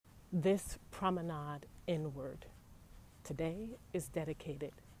This promenade inward today is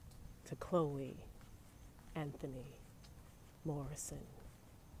dedicated to Chloe Anthony Morrison.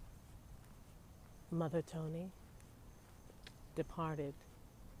 Mother Tony departed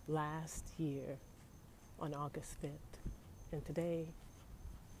last year on August 5th, and today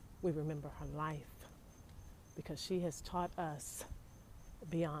we remember her life because she has taught us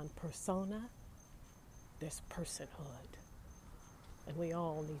beyond persona, there's personhood. And we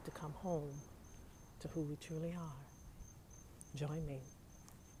all need to come home to who we truly are. Join me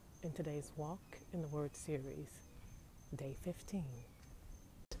in today's Walk in the Word series, day 15.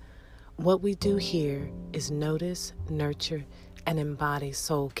 What we do here is notice, nurture, and embody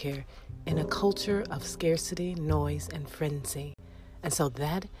soul care in a culture of scarcity, noise, and frenzy. And so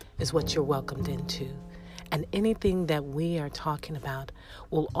that is what you're welcomed into. And anything that we are talking about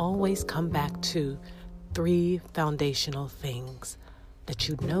will always come back to 3 foundational things that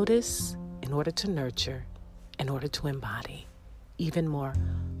you notice in order to nurture, in order to embody, even more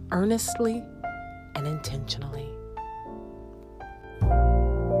earnestly and intentionally.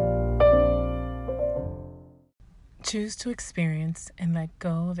 Choose to experience and let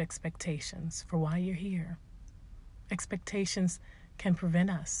go of expectations for why you're here. Expectations can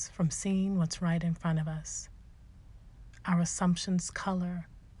prevent us from seeing what's right in front of us. Our assumptions color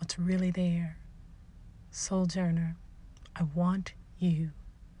what's really there. Sojourner, I want you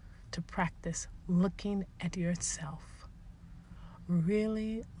to practice looking at yourself.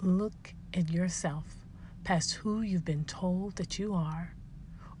 Really look at yourself past who you've been told that you are,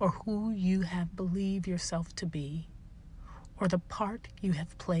 or who you have believed yourself to be, or the part you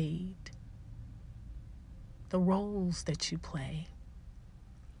have played, the roles that you play,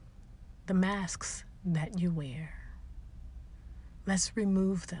 the masks that you wear. Let's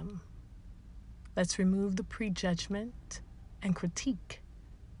remove them. Let's remove the prejudgment and critique,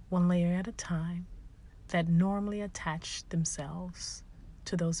 one layer at a time, that normally attach themselves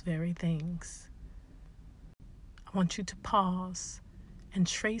to those very things. I want you to pause and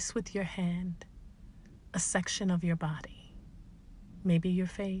trace with your hand a section of your body. Maybe your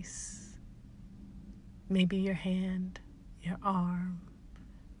face, maybe your hand, your arm,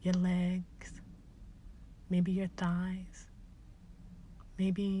 your legs, maybe your thighs,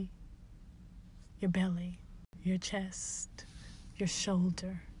 maybe your belly, your chest, your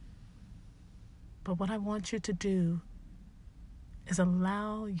shoulder. But what I want you to do is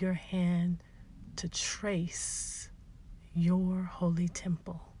allow your hand to trace your holy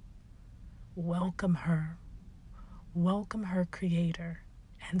temple. Welcome her. Welcome her creator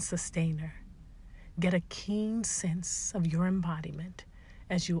and sustainer. Get a keen sense of your embodiment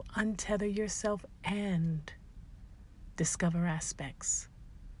as you untether yourself and discover aspects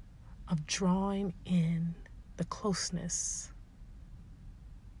of drawing in the closeness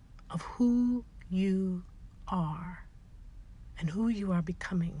of who you are and who you are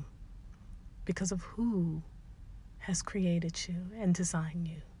becoming because of who has created you and designed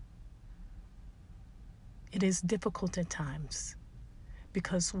you. It is difficult at times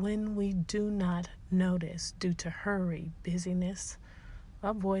because when we do not notice due to hurry, busyness,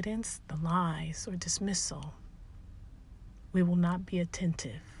 avoidance, the lies, or dismissal, we will not be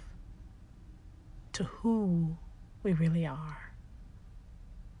attentive to who we really are.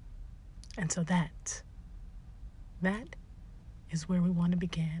 And so that is where we want to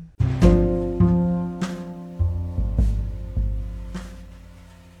begin.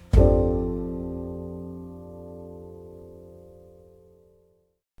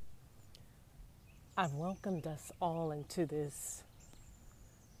 I've welcomed us all into this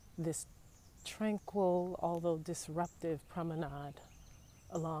tranquil, although disruptive promenade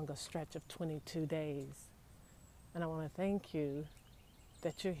along a stretch of 22 days. And I want to thank you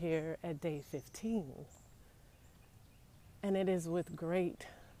that you're here at day 15. And it is with great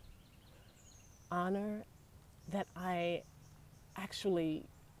honor that I actually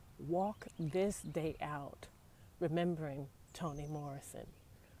walk this day out remembering Toni Morrison.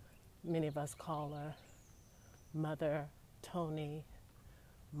 Many of us call her Mother Toni,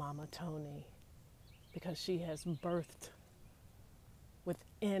 Mama Toni, because she has birthed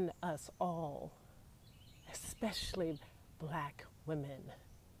within us all, especially Black women,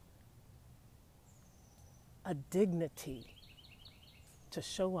 a dignity to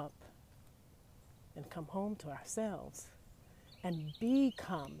show up and come home to ourselves and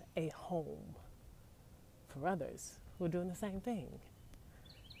become a home for others who are doing the same thing.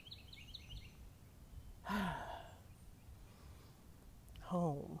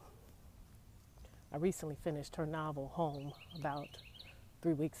 Home. I recently finished her novel, Home, about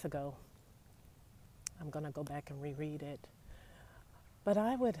 3 weeks ago. I'm going to go back and reread it. But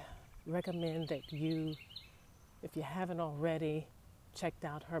I would recommend that you, if you haven't already, checked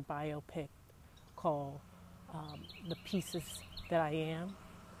out her biopic called The Pieces That I Am.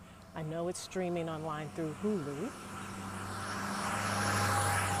 I know it's streaming online through Hulu.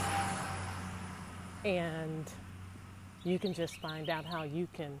 And you can just find out how you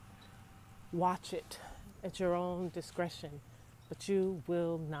can watch it at your own discretion, but you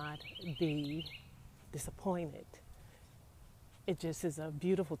will not be disappointed. It just is a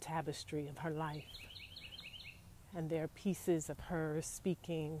beautiful tapestry of her life. And there are pieces of her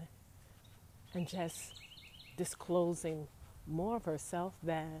speaking and just disclosing more of herself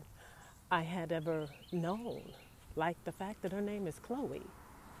than I had ever known, like the fact that her name is Chloe.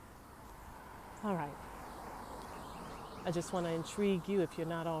 All right. I just want to intrigue you, if you're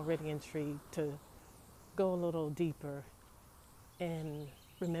not already intrigued, to go a little deeper in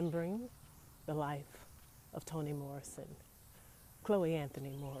remembering the life of Toni Morrison, Chloe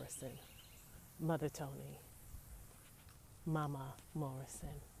Anthony Morrison, Mother Toni, Mama Morrison.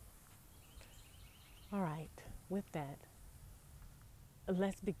 All right, with that,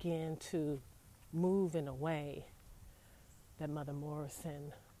 let's begin to move in a way that Mother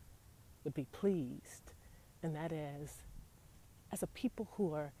Morrison would be pleased, and that is as a people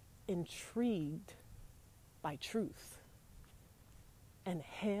who are intrigued by truth and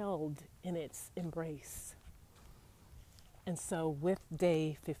held in its embrace. And so with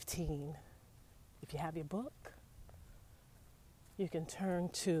day 15, if you have your book, you can turn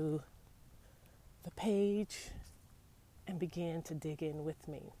to the page and begin to dig in with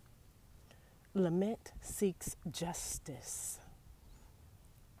me. Lament seeks justice.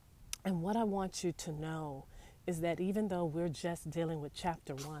 And what I want you to know is that even though we're just dealing with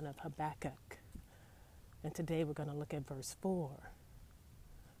chapter 1 of Habakkuk, and today we're going to look at verse 4,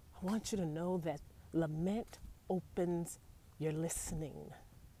 I want you to know that lament opens your listening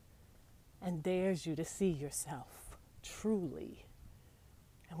and dares you to see yourself truly.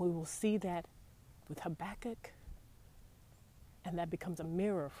 And we will see that with Habakkuk, and that becomes a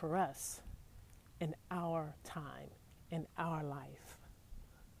mirror for us in our time, in our life.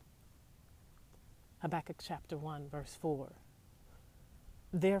 Habakkuk chapter 1, verse 4.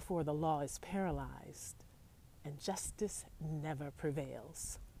 Therefore the law is paralyzed, and justice never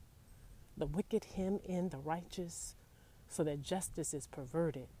prevails. The wicked hem in the righteous, so that justice is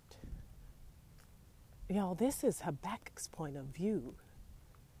perverted. Y'all, this is Habakkuk's point of view.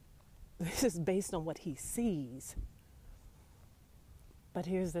 This is based on what he sees. But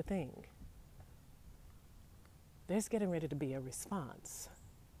here's the thing. There's getting ready to be a response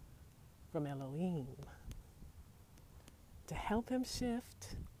from Elohim to help him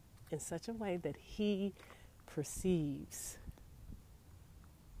shift in such a way that he perceives.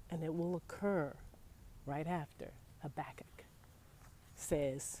 And it will occur right after Habakkuk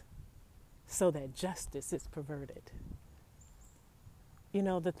says, so that justice is perverted. You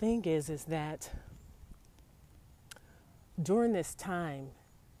know, the thing is that during this time,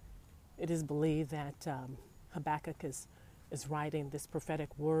 it is believed that Habakkuk is writing this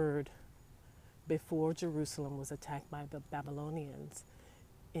prophetic word before Jerusalem was attacked by the Babylonians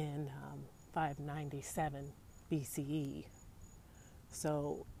in 597 BCE.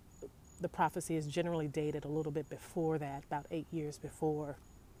 So the prophecy is generally dated a little bit before that, about 8 years before.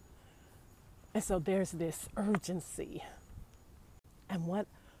 And so there's this urgency. And what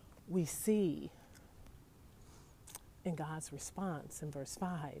we see in God's response in verse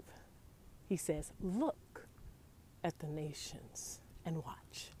 5, he says, look at the nations and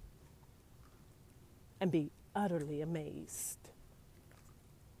watch, and be utterly amazed.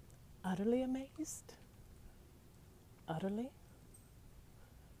 Utterly amazed? Utterly?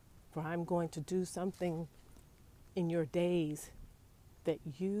 For I'm going to do something in your days that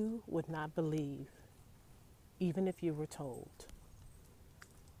you would not believe, even if you were told.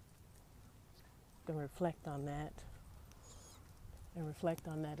 You can reflect on that, and reflect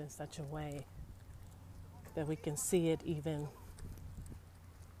on that in such a way that we can see it even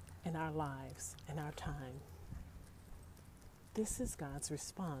in our lives, in our time. This is God's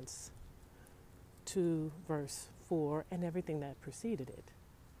response to verse 4 and everything that preceded it.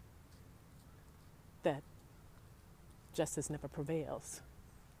 That justice never prevails.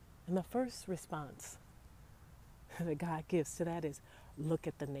 And the first response that God gives to that is, look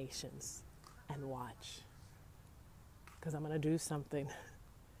at the nations and watch. Because I'm going to do something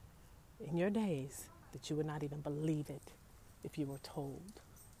in your days that you would not even believe it if you were told.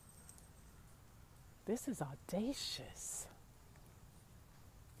 This is audacious.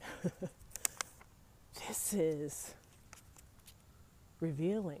 This is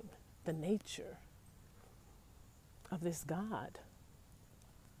revealing the nature of this God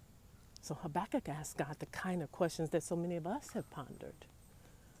So Habakkuk asked God the kind of questions that so many of us have pondered.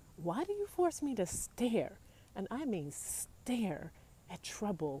 Why do you force me to stare, and I mean stare, at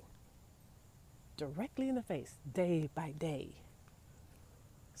trouble directly in the face, day by day?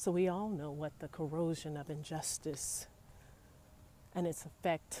 So we all know what the corrosion of injustice and its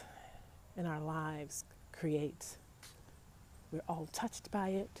effect in our lives creates. We're all touched by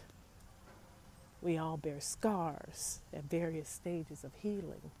it. We all bear scars at various stages of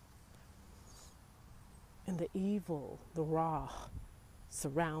healing. And the evil, the raw,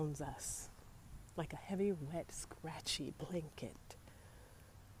 surrounds us like a heavy, wet, scratchy blanket.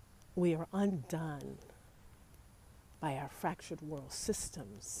 We are undone by our fractured world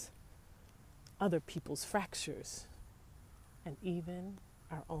systems, other people's fractures, and even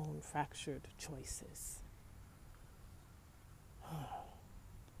our own fractured choices.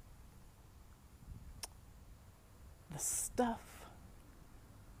 The stuff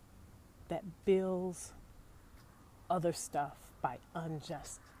that builds other stuff by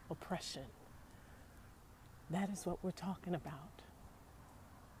unjust oppression. That is what we're talking about.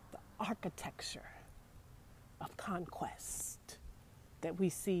 The architecture of conquest that we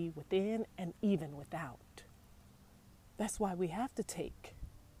see within and even without. That's why we have to take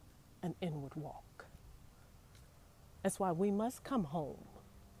an inward walk. That's why we must come home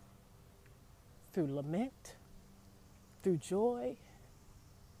through lament, through joy,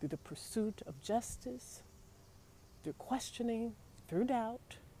 through the pursuit of justice, through questioning, through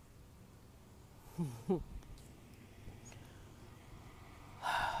doubt.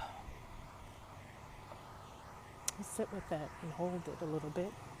 Sit with that and hold it a little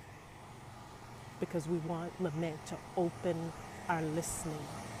bit, because we want lament to open our listening,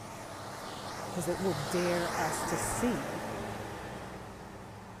 because it will dare us to see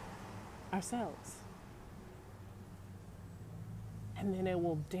ourselves. And then it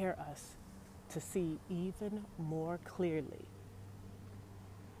will dare us to see even more clearly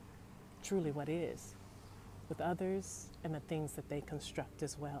truly what is with others and the things that they construct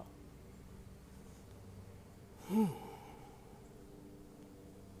as well.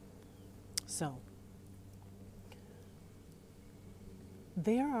 So,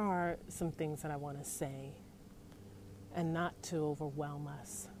 there are some things that I want to say, and not to overwhelm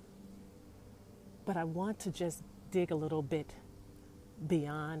us, but I want to just dig a little bit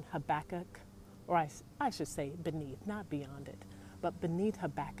beyond Habakkuk, or I should say beneath, not beyond it, but beneath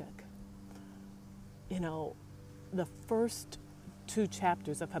Habakkuk. You know, the first 2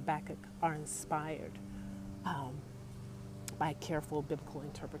 chapters of Habakkuk are inspired by careful biblical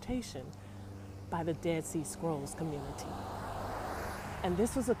interpretation by the Dead Sea Scrolls community. And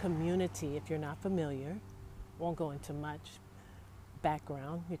this was a community, if you're not familiar, won't go into much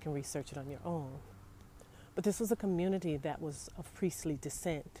background, you can research it on your own. But this was a community that was of priestly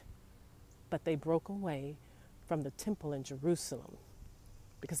descent, but they broke away from the temple in Jerusalem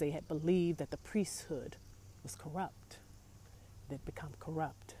because they had believed that the priesthood was corrupt. They'd become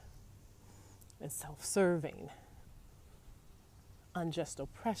corrupt and self-serving. Unjust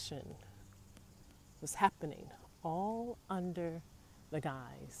oppression was happening, all under the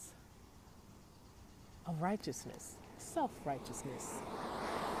guise of righteousness, self-righteousness,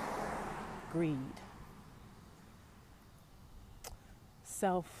 greed,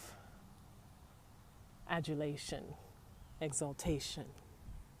 self-adulation, exaltation.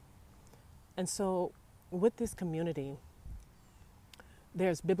 And so with this community,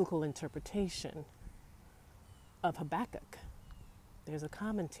 there's biblical interpretation of Habakkuk. There's a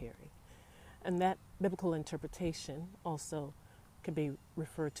commentary. And that biblical interpretation also could be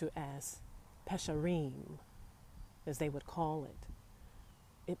referred to as Pesharim, as they would call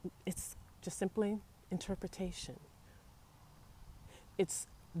it. It's just simply interpretation. It's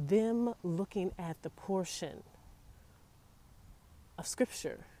them looking at the portion of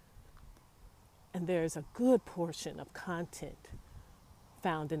Scripture, and there's a good portion of content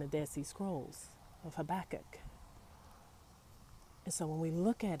found in the Dead Sea Scrolls of Habakkuk. And so when we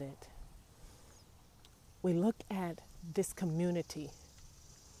look at it, we look at this community,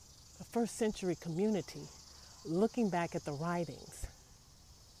 a first century community, looking back at the writings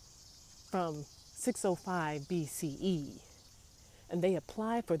from 605 BCE, and they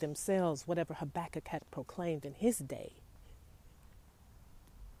apply for themselves whatever Habakkuk had proclaimed in his day.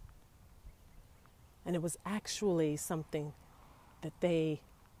 And it was actually something that they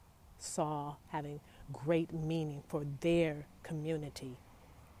saw having great meaning for their community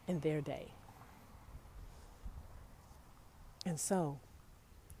in their day. And so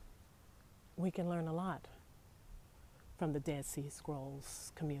we can learn a lot from the Dead Sea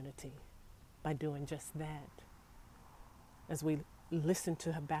Scrolls community by doing just that. As we listen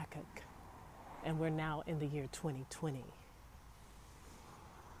to Habakkuk and we're now in the year 2020.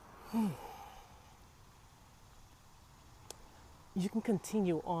 You can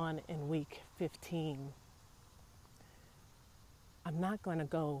continue on in week 15. I'm not going to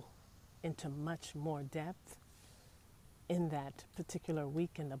go into much more depth in that particular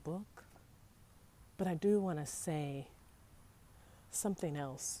week in the book, but I do want to say something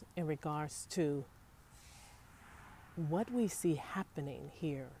else in regards to what we see happening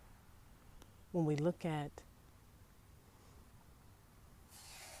here when we look at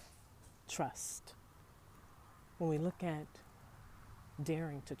trust, when we look at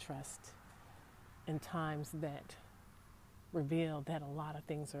daring to trust in times that reveal that a lot of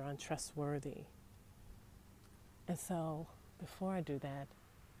things are untrustworthy. And so before I do that,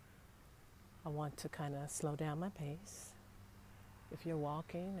 I want to kind of slow down my pace. If you're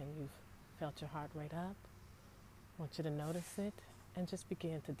walking and you've felt your heart rate up, I want you to notice it and just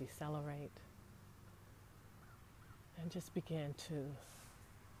begin to decelerate and just begin to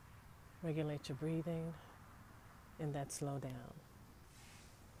regulate your breathing in that slow down.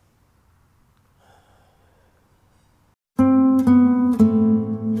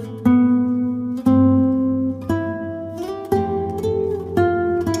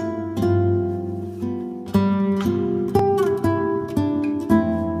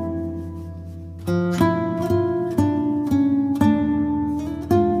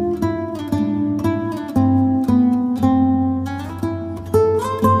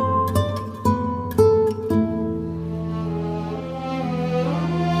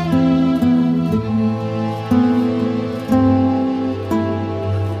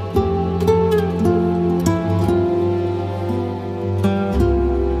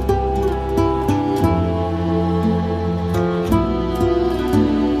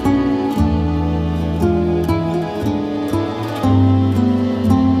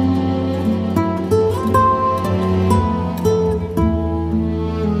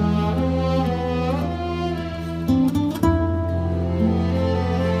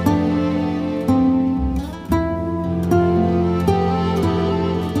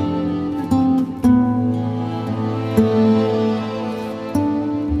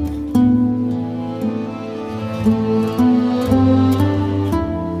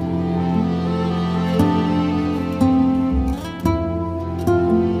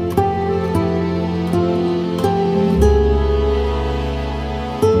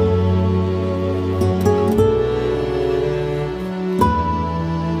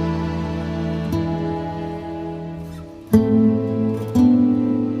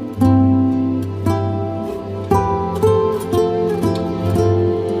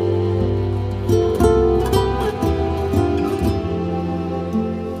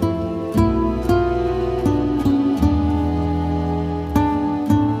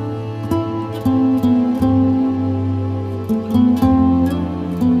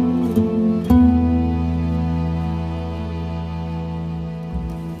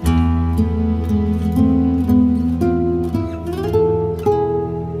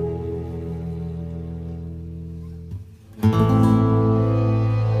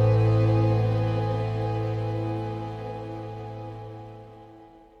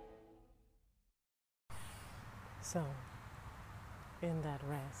 So, in that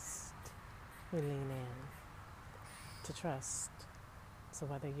rest, we lean in to trust. So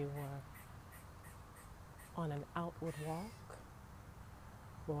whether you were on an outward walk,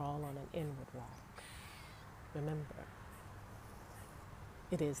 we're all on an inward walk. Remember,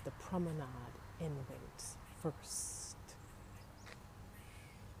 it is the promenade inwards first.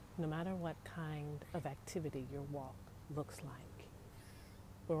 No matter what kind of activity your walk looks like,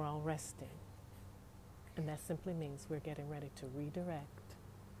 we're all resting. And that simply means we're getting ready to redirect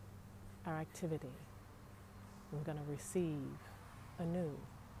our activity. We're going to receive anew.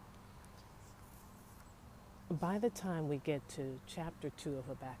 By the time we get to chapter 2 of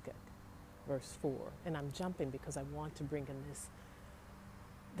Habakkuk, verse 4, and I'm jumping because I want to bring in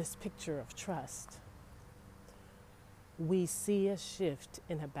this picture of trust, we see a shift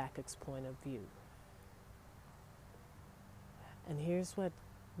in Habakkuk's point of view. And here's what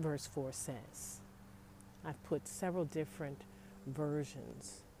verse 4 says. I've put several different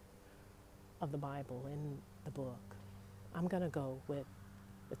versions of the Bible in the book. I'm going to go with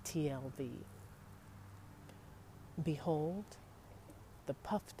the TLV. Behold, the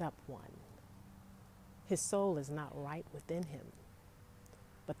puffed up one. His soul is not right within him,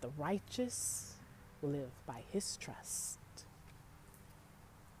 but the righteous live by his trust.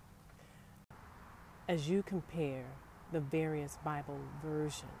 As you compare the various Bible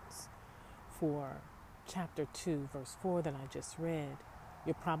versions for chapter 2, verse 4 that I just read,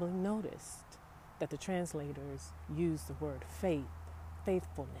 you probably noticed that the translators use the word faith,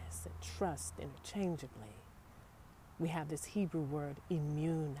 faithfulness, and trust interchangeably. We have this Hebrew word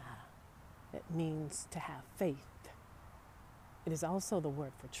imuna that means to have faith. It is also the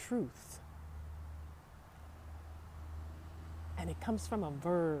word for truth. And it comes from a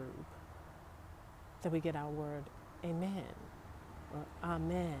verb that we get our word amen or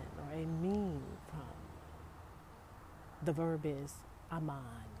amen or amen from. The verb is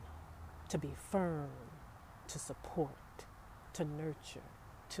aman, to be firm, to support, to nurture,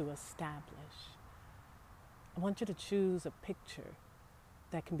 to establish. I want you to choose a picture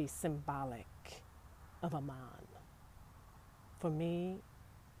that can be symbolic of aman. For me,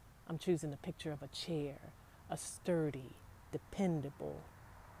 I'm choosing a picture of a chair, a sturdy, dependable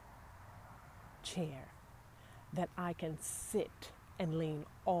chair that I can sit and lean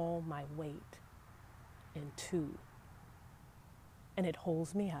all my weight into. And it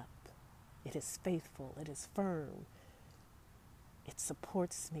holds me up. It is faithful. It is firm. It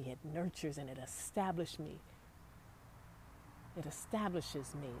supports me. It nurtures and it establishes me. It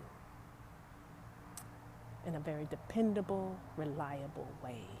establishes me in a very dependable, reliable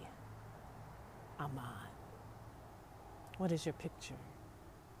way. Aman. What is your picture?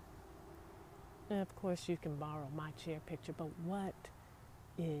 And of course, you can borrow my chair picture, but what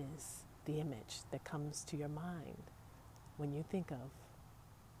is the image that comes to your mind when you think of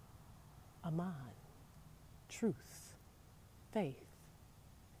Aman? Truth, faith,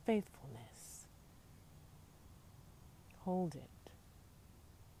 faithfulness. Hold it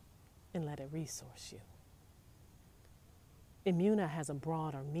and let it resource you. Imuna has a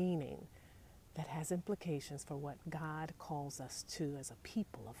broader meaning that has implications for what God calls us to as a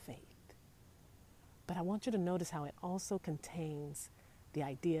people of faith. But I want you to notice how it also contains the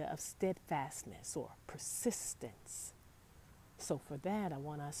idea of steadfastness or persistence. So for that, I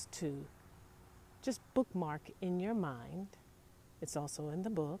want us to just bookmark in your mind, it's also in the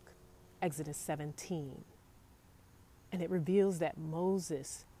book, Exodus 17. And it reveals that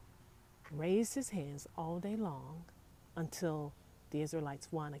Moses raised his hands all day long until the Israelites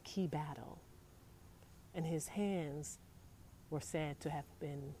won a key battle. And his hands were said to have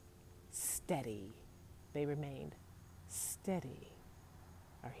been steady. They remained steady.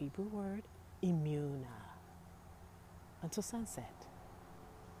 Our Hebrew word, imuna, until sunset.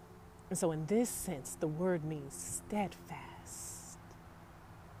 And so in this sense, the word means steadfast.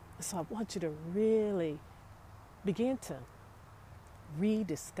 So I want you to really begin to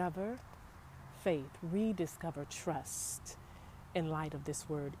rediscover faith, rediscover trust in light of this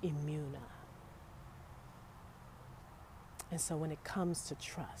word imuna. And so when it comes to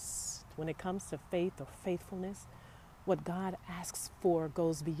trust, when it comes to faith or faithfulness, what God asks for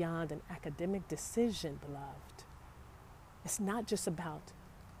goes beyond an academic decision, beloved. It's not just about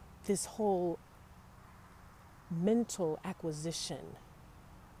this whole mental acquisition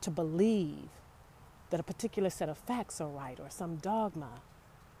to believe that a particular set of facts are right or some dogma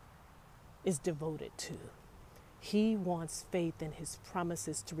is devoted to. He wants faith in his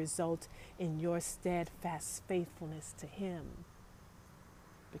promises to result in your steadfast faithfulness to him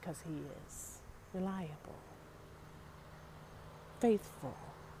because he is reliable, faithful,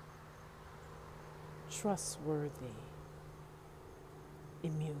 trustworthy,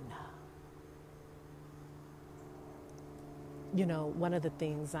 imuna. You know, one of the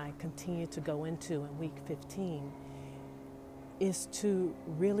things I continue to go into in week 15 is to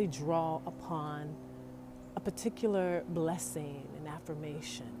really draw upon a particular blessing and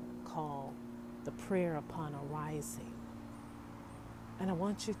affirmation called the prayer upon arising. And I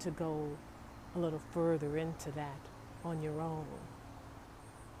want you to go a little further into that on your own.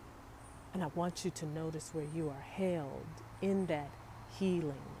 And I want you to notice where you are held in that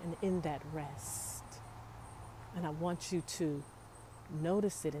healing and in that rest. And I want you to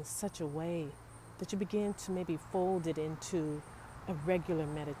notice it in such a way that you begin to maybe fold it into a regular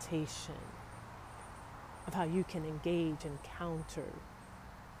meditation of how you can engage and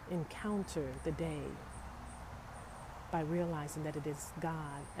encounter the day by realizing that it is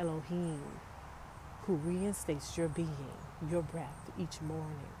God, Elohim, who reinstates your being, your breath each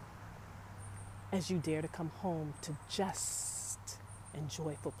morning as you dare to come home to just and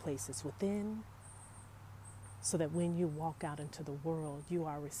joyful places within, so that when you walk out into the world, you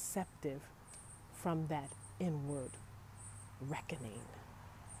are receptive from that inward reckoning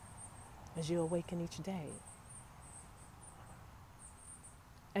as you awaken each day,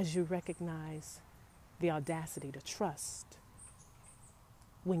 as you recognize the audacity to trust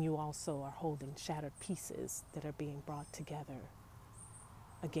when you also are holding shattered pieces that are being brought together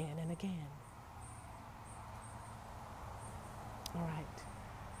again and again. All right.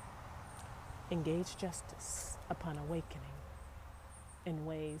 Engage justice upon awakening in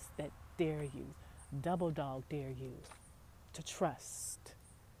ways that dare you, double dog dare you, to trust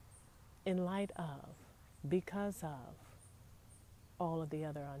in light of, because of all of the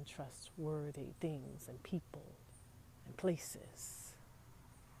other untrustworthy things and people and places.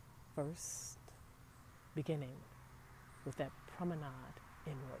 First, beginning with that promenade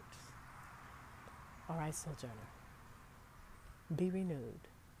inwards. All right, Sojourner, be renewed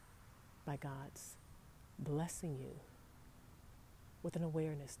by God's blessing you with an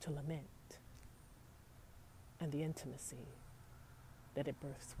awareness to lament and the intimacy that it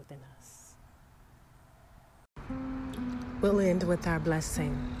births within us. We'll end with our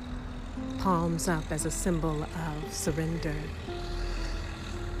blessing, palms up as a symbol of surrender.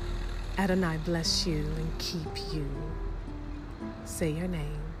 Adonai bless you and keep you. Say your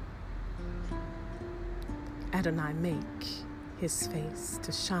name. Adonai make his face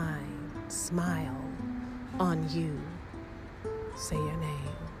to shine, smile on you. Say your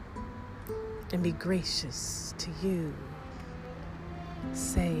name. And be gracious to you.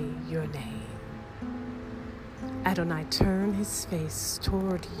 Say your name. Adonai turn his face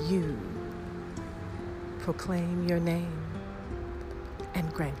toward you. Proclaim your name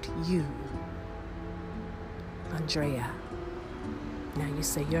and grant you. Andrea, now you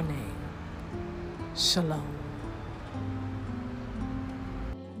say your name. Shalom.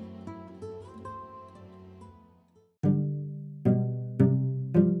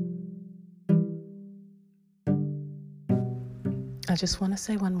 I just want to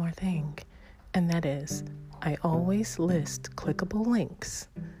say one more thing, and that is, I always list clickable links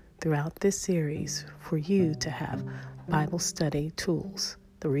throughout this series for you to have Bible study tools,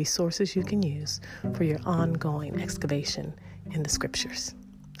 the resources you can use for your ongoing excavation in the scriptures.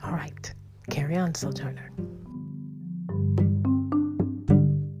 All right, carry on, Sojourner.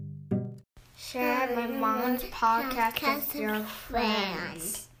 Share my mom's podcast with your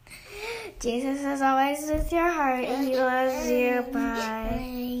friends. Jesus is always with your heart and he loves you.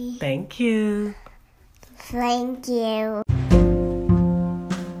 Bye. Thank you. Thank you.